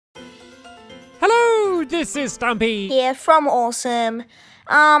this is Stumpy. Here from Awesome.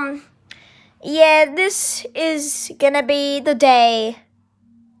 Yeah, this is gonna be the day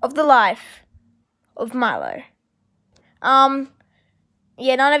of the life of Milo.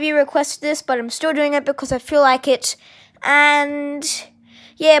 Yeah, none of you requested this, but I'm still doing it because I feel like it. And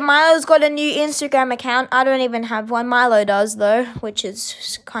yeah, Milo's got a new Instagram account. I don't even have one. Milo does though, which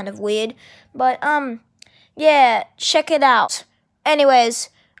is kind of weird. But yeah, check it out. Anyways,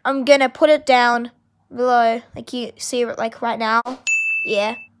 I'm gonna put it down below, like you see it like right now.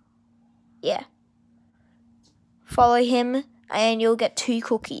 Yeah. Follow him and you'll get 2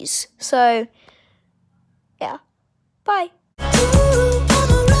 cookies. So yeah. Bye.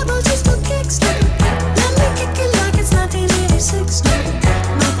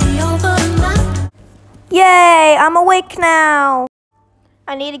 Yay, I'm awake now.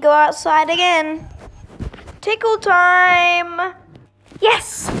 I need to go outside again. Tickle time.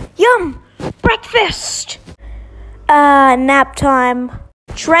 Yes, yum, breakfast. Nap time.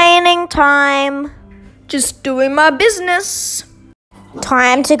 Training time. Just doing my business.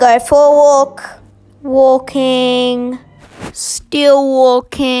 Time to go for a walk. Walking. Still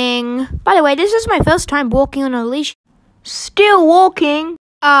walking. By the way, this is my first time walking on a leash. Still walking.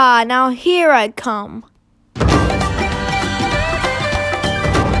 Now here I come.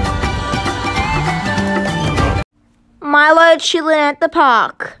 Milo chilling at the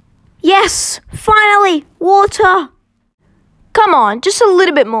park. Yes, finally, water. Come on, just a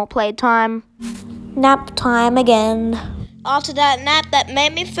little bit more playtime. Nap time again. After that nap that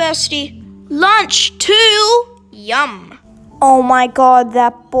made me thirsty. Lunch too. Yum. Oh my god,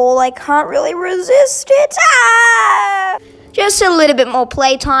 that ball, I can't really resist it. Just a little bit more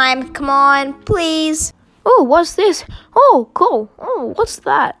playtime. Come on, please. Oh, what's this? Oh, cool. Oh, what's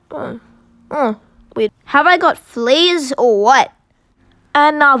that? Weird. Have I got fleas or what?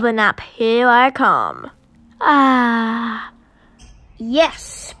 Another nap. Here I come.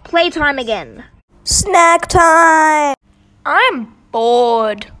 Yes. Playtime again. Snack time. I'm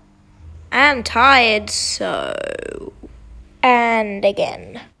bored. I'm tired, so... And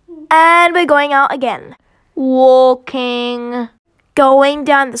again. And we're going out again. Walking. Going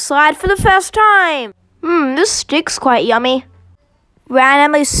down the slide for the first time. This stick's quite yummy.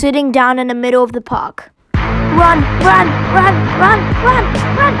 Randomly sitting down in the middle of the park. Run, run, run, run, run,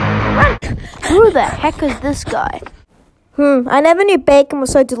 run, run. Who the heck is this guy? I never knew bacon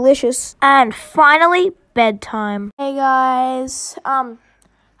was so delicious. And finally, bedtime. Hey guys,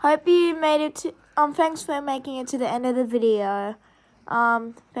 hope you made it to, thanks for making it to the end of the video.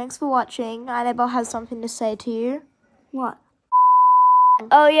 Thanks for watching. Annabelle has something to say to you. What?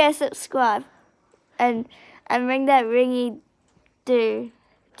 Oh yeah, subscribe. And ring that ringy do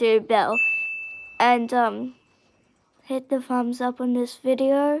bell. And hit the thumbs up on this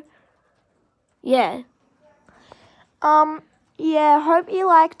video. Yeah. Yeah, hope you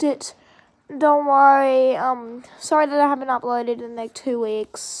liked it. Don't worry, sorry that I haven't uploaded in like 2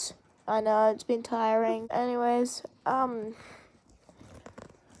 weeks. I know, it's been tiring. Anyways,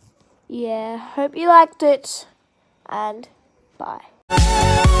 yeah, hope you liked it, and bye.